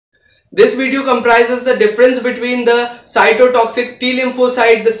This video comprises the difference between the cytotoxic T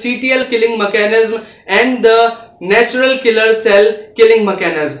lymphocyte, the CTL killing mechanism, and the natural killer cell killing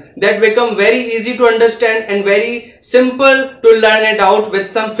mechanism that become very easy to understand and very simple to learn it out with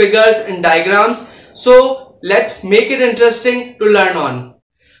some figures and diagrams. So let's make it interesting to learn on.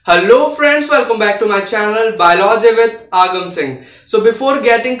 Hello friends, welcome back to my channel Biology with Agam Singh. So before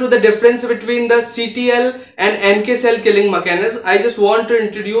getting to the difference between the CTL and NK cell killing mechanism, I just want to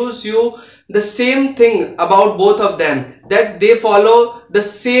introduce you the same thing about both of them, that they follow the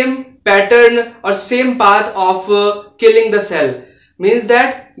same pattern or same path of killing the cell. Means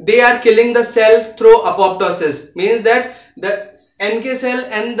that they are killing the cell through apoptosis. Means that the NK cell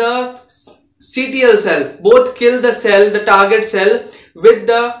and the CTL cell both kill the cell, the target cell, with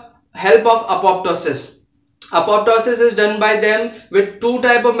the help of apoptosis. Apoptosis is done by them with two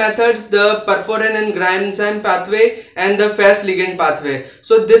type of methods, the perforin and granzyme pathway and the Fas ligand pathway.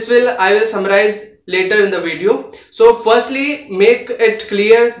 So this I will summarize later in the video. So firstly, make it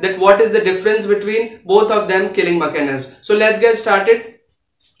clear that what is the difference between both of them killing mechanisms. So let's get started.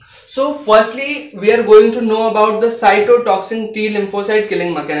 So firstly, we are going to know about the cytotoxic T lymphocyte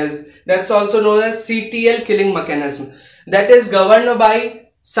killing mechanism. That's also known as CTL killing mechanism. That is governed by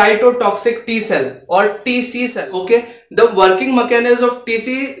cytotoxic T cell or TC cell. Okay, the working mechanism of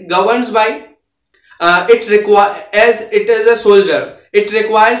TC governs by as it is a soldier, it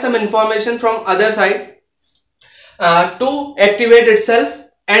requires some information from other side to activate itself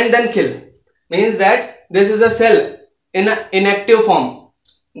and then kill. Means that this is a cell in an inactive form.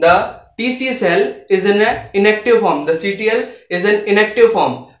 The TC cell is in an inactive form. The CTL is an inactive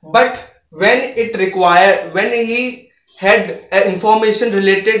form. But when he had information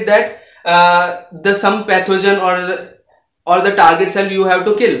related that some pathogen or the target cell you have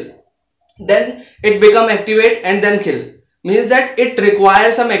to kill, then it become activate and then kill. Means that it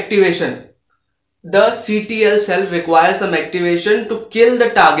requires some activation. The CTL cell requires some activation to kill the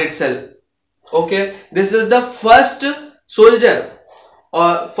target cell. Okay, this is the first soldier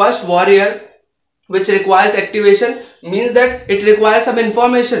or first warrior which requires activation. Means that it requires some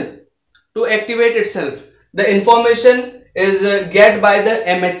information to activate itself. The information is get by the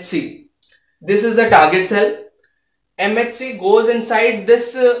MHC. This is the target cell. MHC goes inside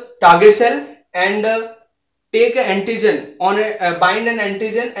this target cell and take an antigen on bind an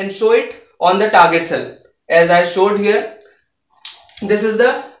antigen and show it on the target cell. As I showed here, this is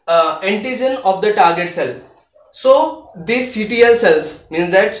the antigen of the target cell. So these CTL cells,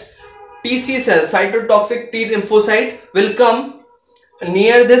 means that TC cell, cytotoxic T lymphocyte, will come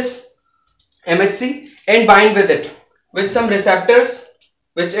near this MHC and bind with it with some receptors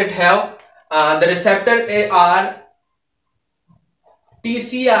which it have. The receptor are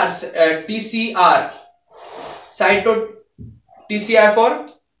TCR TCR for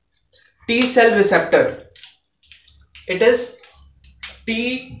T cell receptor. It is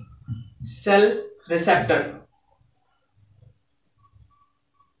T cell receptor.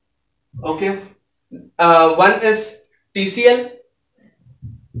 Okay, one is TCR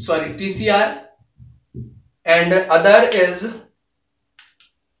and other is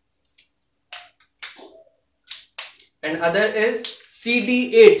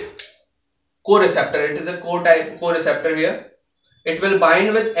CD8 co-receptor. It is a co-receptor here. It will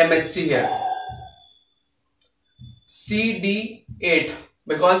bind with MHC here. CD8,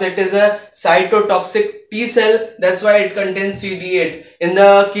 because it is a cytotoxic T cell, that's why it contains CD8. In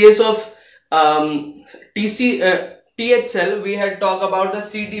the case of TH cell, we had talked about the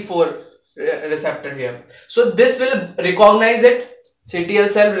CD4 receptor here. So this will recognize it. CTL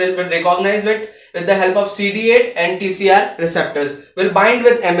cell will recognize it with the help of CD8 and TCR receptors, will bind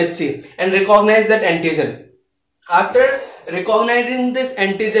with MHC and recognize that antigen. After recognizing this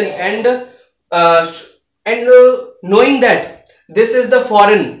antigen and knowing that this is the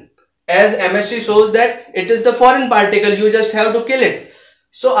foreign, as MHC shows that it is the foreign particle, you just have to kill it.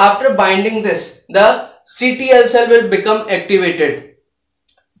 So after binding this, the CTL cell will become activated,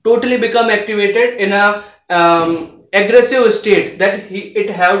 totally become activated in a aggressive state, that it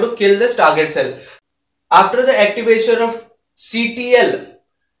have to kill this target cell. After the activation of CTL,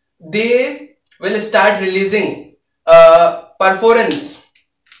 they will start releasing perforins.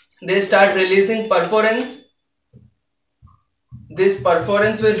 They start releasing perforins. These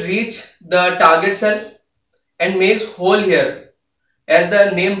perforins will reach the target cell and makes hole here. As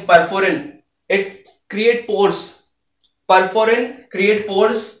the name perforin, it create pores. Perforin create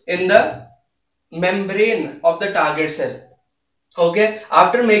pores in the membrane of the target cell. Okay,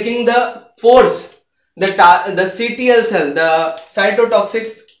 after making the pores, the CTL cell, the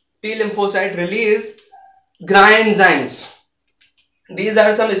cytotoxic T lymphocyte, release granzymes. These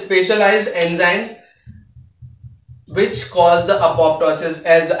are some specialized enzymes which cause the apoptosis,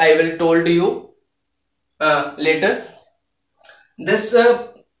 as I will told you later. This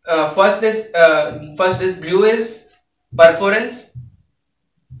first is blue is perforance,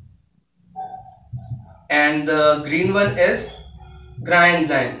 and the green one is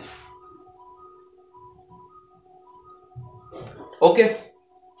granzymes. Okay,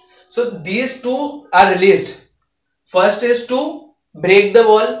 so these two are released. First is to break the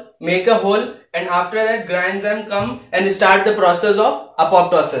wall, make a hole, and after that granzyme come and start the process of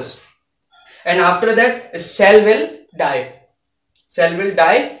apoptosis, and after that cell will die. Cell will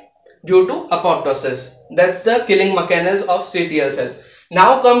die due to apoptosis. That's the killing mechanism of CTL cell.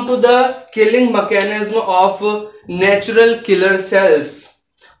 Now come to the killing mechanism of natural killer cells.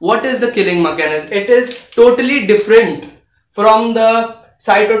 What is the killing mechanism? It is totally different from the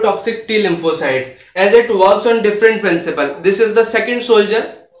cytotoxic T lymphocyte, as it works on different principle. This is the second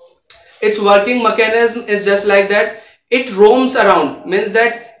soldier. Its working mechanism is just like that. It roams around, means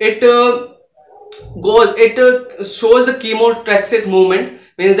that it shows the chemotoxic movement,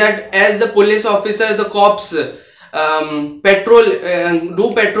 means that as the police officer, the cops do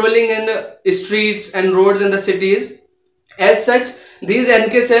patrolling in the streets and roads in the cities, as such these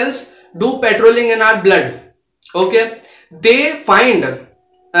NK cells do patrolling in our blood. Okay, they find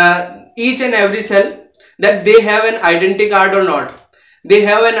each and every cell that they have an identity card or not. They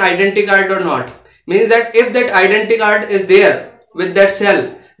have an identity card or not, means that if that identity card is there with that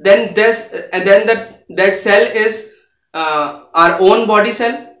cell, then that cell is our own body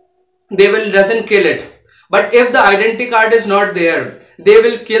cell. They will doesn't kill it. But if the identity card is not there, they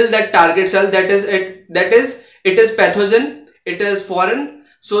will kill that target cell. That is it is pathogen, it is foreign,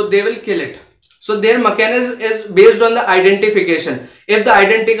 so they will kill it. So their mechanism is based on the identification. If the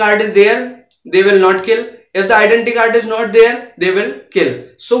identity card is there, they will not kill. If the identity card is not there, they will kill.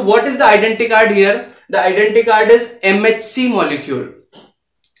 So what is the identity card here? The identity card is MHC molecule.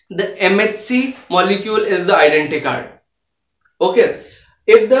 The MHC molecule is the identity card. Okay,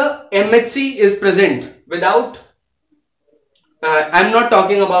 if the MHC is present without, I'm not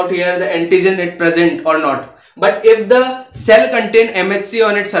talking about here the antigen it present or not, but if the cell contain MHC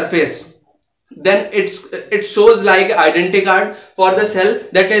on its surface, then it shows like identity card for the cell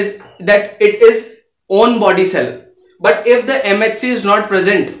that it is own body cell. But if the MHC is not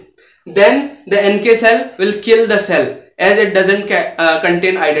present, then the NK cell will kill the cell, as it doesn't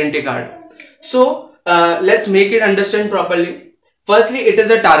contain identity card. So let's make it understand properly. Firstly, it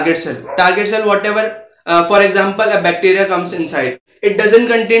is a target cell. Target cell, whatever, for example, a bacteria comes inside, it doesn't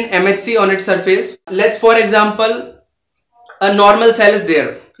contain MHC on its surface. Let's, for example, a normal cell is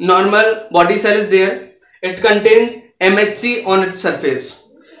there, normal body cell is there, it contains MHC on its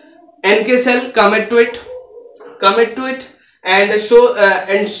surface. NK cell commit to it and show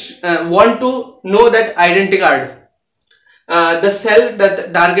want to know that identity card. The cell, the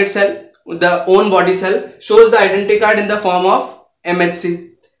target cell, the own body cell, shows the identity card in the form of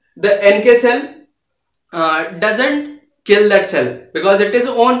MHC. The NK cell doesn't kill that cell because it is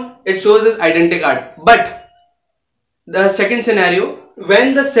own, it shows its identity card. But the second scenario,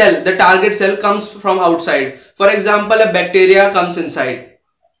 when the cell, the target cell, comes from outside, for example a bacteria comes inside,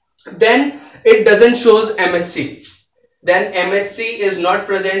 then it doesn't shows MHC. Then MHC is not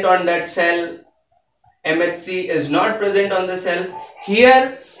present on that cell. MHC is not present on the cell.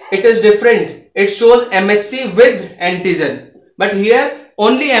 Here it is different. It shows MHC with antigen. But here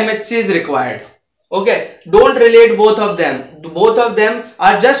only MHC is required. Okay. Don't relate both of them. Both of them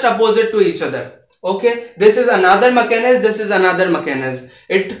are just opposite to each other. Okay. This is another mechanism. This is another mechanism.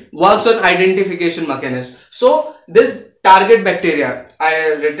 It works on identification mechanism. So this target bacteria, I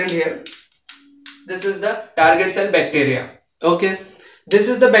have written here, this is the target cell bacteria. Okay, this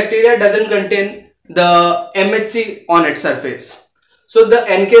is the bacteria doesn't contain the MHC on its surface, so the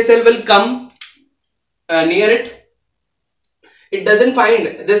NK cell will come near it. It doesn't find.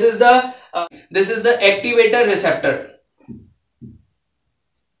 This is the activator receptor.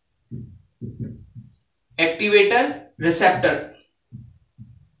 Activator receptor.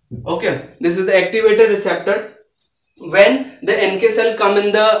 Okay, this is the activator receptor. When the NK cell come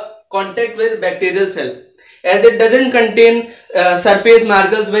in the contact with bacterial cell, as it doesn't contain surface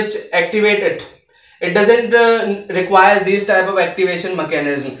markers which activate it, it doesn't require these type of activation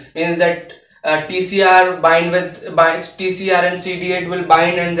mechanism, means that TCR bind with TCR and CD8 will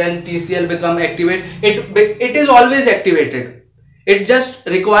bind and then TCL become activate. It is always activated. It just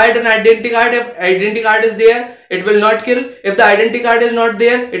required an identity card. If identity card is there, it will not kill. If the identity card is not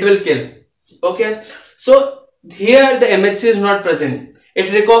there, it will kill. Okay, so here the MHC is not present.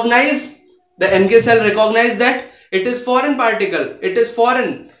 It recognize, the NK cell recognize that It is foreign particle. It is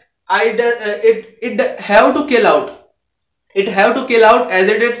foreign. It have to kill out. It have to kill out as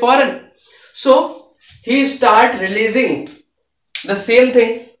it is foreign. So he start releasing the same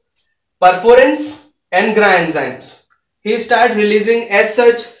thing, perforins and Gra enzymes. He start releasing as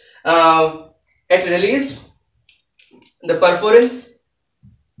such. It release the perforins,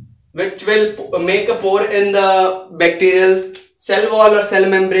 which will make a pore in the bacterial cell wall or cell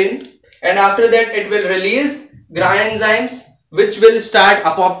membrane, and after that it will release Gra enzymes, which will start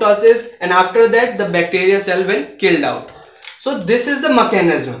apoptosis, and after that the bacteria cell will killed out. So this is the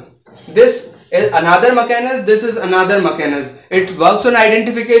mechanism. This is another mechanism. This is another mechanism. It works on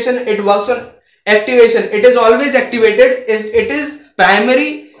identification. It works on activation. It is always activated. It is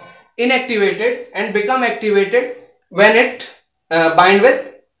primary inactivated and become activated when it bind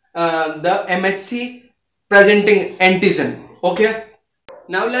with the MHC presenting antigen. Okay.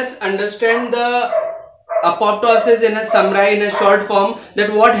 Now let's understand the apoptosis in a summary, in a short form, that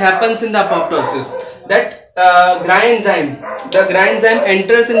what happens in the apoptosis. That Gra enzyme, the Gra enzyme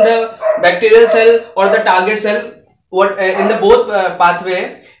enters in the bacterial cell or the target cell. What in the both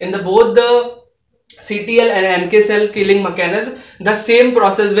pathway, in the both the CTL and NK cell killing mechanism, the same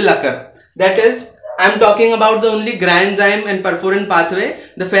process will occur. That is, I am talking about the only Gra enzyme and perforin pathway.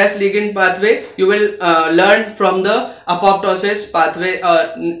 The fast ligand pathway you will learn from the apoptosis pathway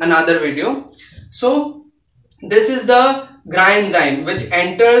another video. So this is the Gra enzyme which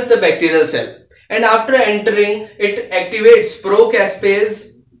enters the bacterial cell, and after entering it activates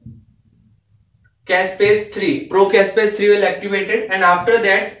procaspase 3. Procaspase 3 will activate it, and after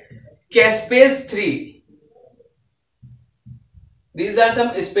that caspase 3. These are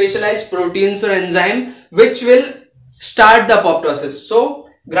some specialized proteins or enzyme which will start the apoptosis. So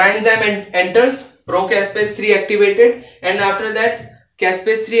Gra enzyme enters, procaspase 3 activated, and after that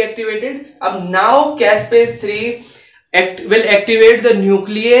caspase 3 activated. Now caspase 3 will activate the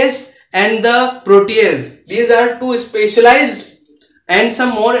nuclease and the protease. These are two specialized, and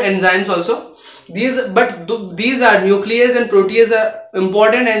some more enzymes also. These are nuclease and protease are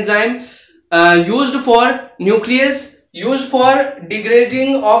important enzyme used for nuclease, used for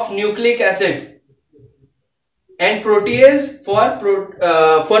degrading of nucleic acid, and protease for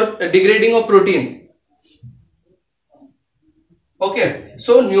degrading of protein. Okay,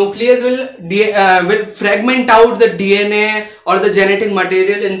 so nuclease will fragment out the DNA or the genetic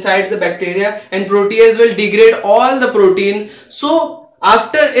material inside the bacteria, and protease will degrade all the protein. So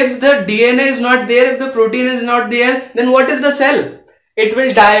after, if the DNA is not there, if the protein is not there, then what is the cell? It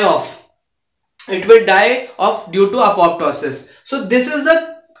will die off. It will die off due to apoptosis. So this is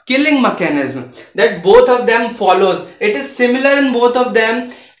the killing mechanism that both of them follows. It is similar in both of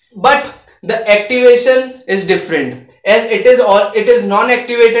them, but the activation is different. As it is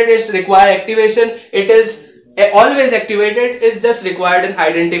non-activated, it's require activation. It is always activated, it's just required an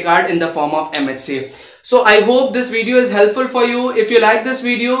identity card in the form of MHC. So I hope this video is helpful for you. If you like this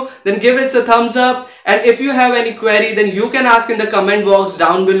video, then give it a thumbs up, and if you have any query, then you can ask in the comment box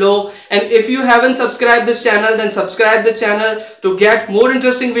down below. And if you haven't subscribed this channel, then subscribe the channel to get more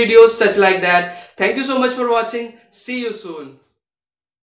interesting videos such like that. Thank you so much for watching. See you soon.